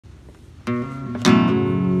A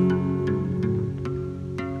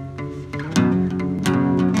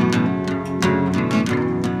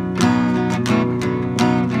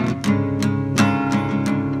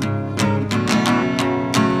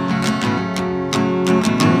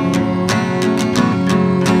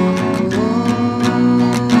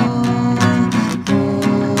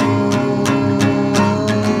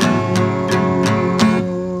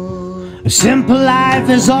simple life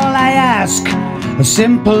is all I ask, a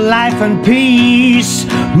simple life and peace.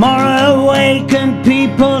 More awakened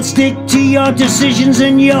people, stick to your decisions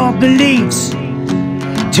and your beliefs.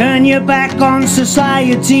 Turn your back on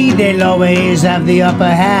society, they'll always have the upper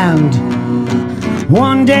hand.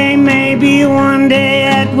 One day, maybe one day,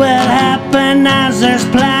 it will happen as is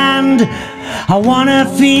planned. I wanna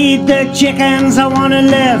feed the chickens, I wanna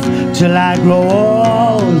live till I grow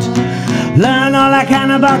old. Learn all I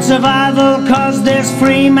can about survival, cause this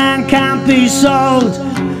free man can't be sold.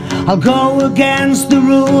 I'll go against the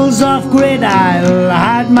rules of grid, I'll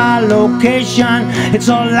hide my location. It's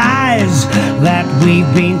all lies that we've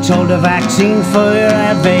been told, a vaccine for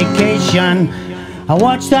a vacation. I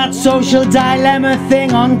watched that social dilemma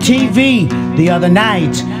thing on TV the other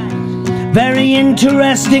night. Very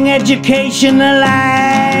interesting, educational,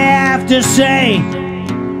 I have to say.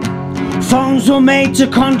 Phones were made to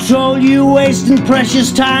control you, wasting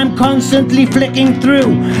precious time constantly flicking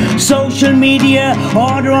through social media,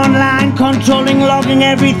 order online, controlling, logging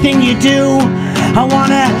everything you do. I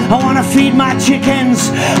wanna feed my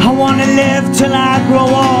chickens, I wanna live till I grow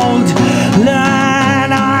old.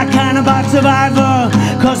 Learn all I can about survival,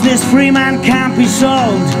 cause this free man can't be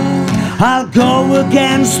sold. I'll go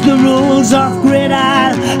against the rules of grid,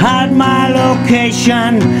 I'll hide my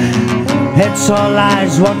location. It's all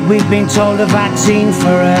lies, what we've been told, a vaccine for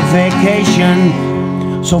a vacation.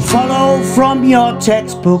 So follow from your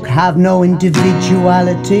textbook, have no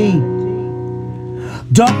individuality.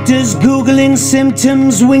 Doctors googling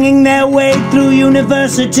symptoms, winging their way through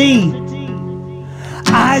university.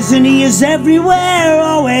 Eyes and ears everywhere,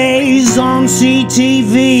 always on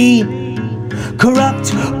CTV.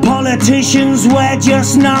 Corrupt politicians, we're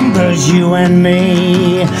just numbers, you and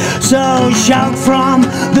me. So shout from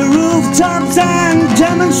the rooftops and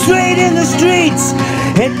demonstrate in the streets.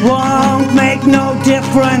 It won't make no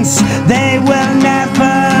difference, they will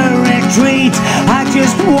never retreat. I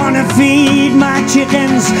just wanna feed my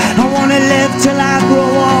chickens, I wanna live till I grow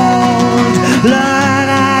old. Learn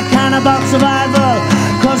I can about survival,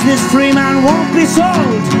 cause this free man won't be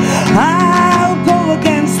sold. I'll go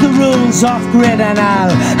against the rules of grid and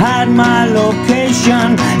I'll hide my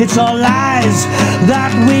location. It's all lies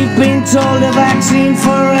that we've been told, a vaccine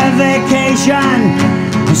for a vacation.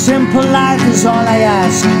 A simple life is all I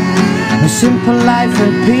ask, a simple life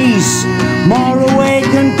and peace. More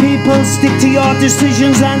awakened people, stick to your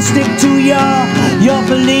decisions and stick to your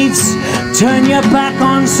beliefs. Turn your back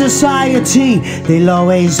on society, they'll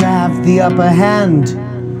always have the upper hand.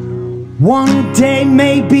 One day,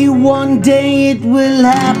 maybe one day, it will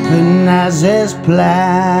happen as is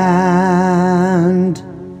planned.